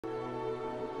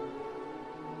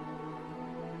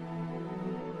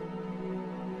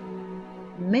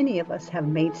many of us have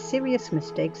made serious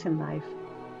mistakes in life.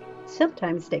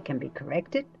 Sometimes they can be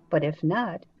corrected, but if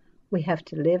not, we have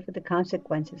to live with the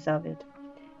consequences of it.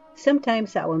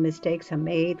 Sometimes our mistakes are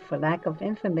made for lack of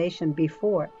information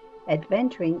before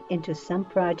adventuring into some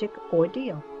project or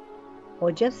deal,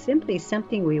 or just simply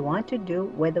something we want to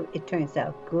do, whether it turns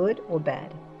out good or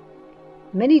bad.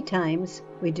 Many times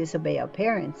we disobey our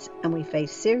parents and we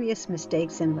face serious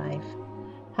mistakes in life.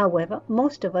 However,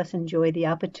 most of us enjoy the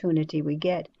opportunity we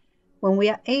get when we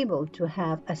are able to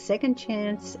have a second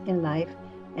chance in life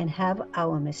and have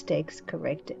our mistakes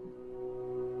corrected.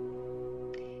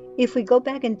 If we go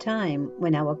back in time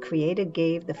when our Creator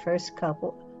gave the first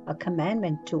couple a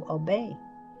commandment to obey,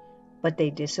 but they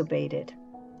disobeyed it.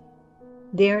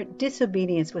 Their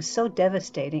disobedience was so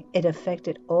devastating it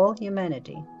affected all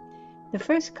humanity. The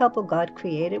first couple God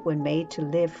created were made to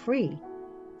live free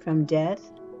from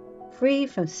death, free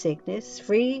from sickness,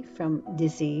 free from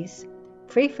disease,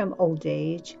 free from old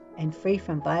age, and free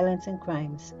from violence and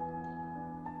crimes.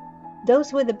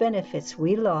 Those were the benefits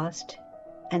we lost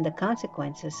and the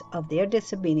consequences of their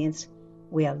disobedience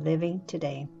we are living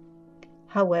today.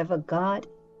 However,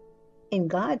 in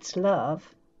God's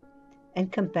love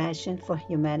and compassion for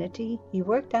humanity, He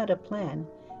worked out a plan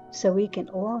so we can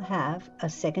all have a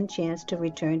second chance to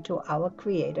return to our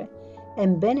Creator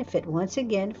and benefit once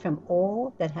again from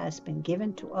all that has been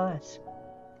given to us.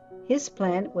 His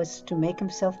plan was to make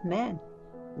Himself man,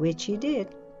 which He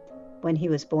did when He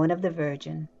was born of the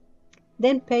Virgin,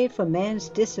 then paid for man's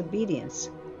disobedience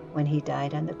when He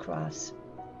died on the cross.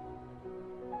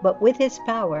 But with His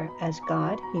power as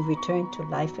God, He returned to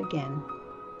life again.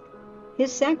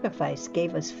 His sacrifice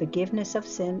gave us forgiveness of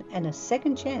sin and a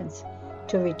second chance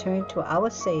to return to our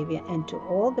Savior and to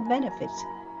all the benefits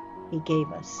He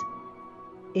gave us,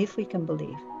 if we can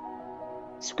believe.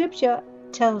 Scripture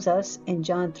tells us in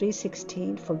John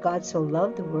 3:16, "For God so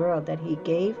loved the world that He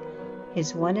gave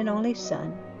His one and only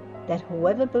Son, that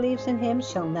whoever believes in Him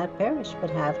shall not perish but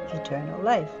have eternal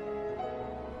life."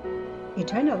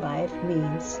 Eternal life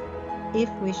means if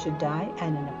we should die at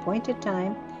an appointed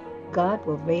time, God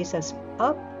will raise us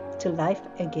up to life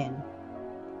again.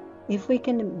 If we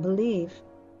can believe,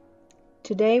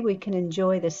 today we can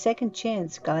enjoy the second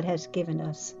chance God has given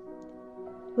us.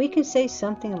 We can say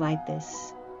something like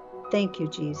this: "Thank you,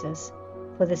 Jesus,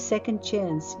 for the second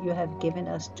chance you have given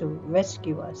us to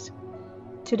rescue us.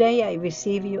 Today I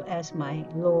receive you as my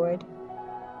Lord,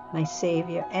 my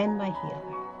Savior, and my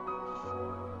healer."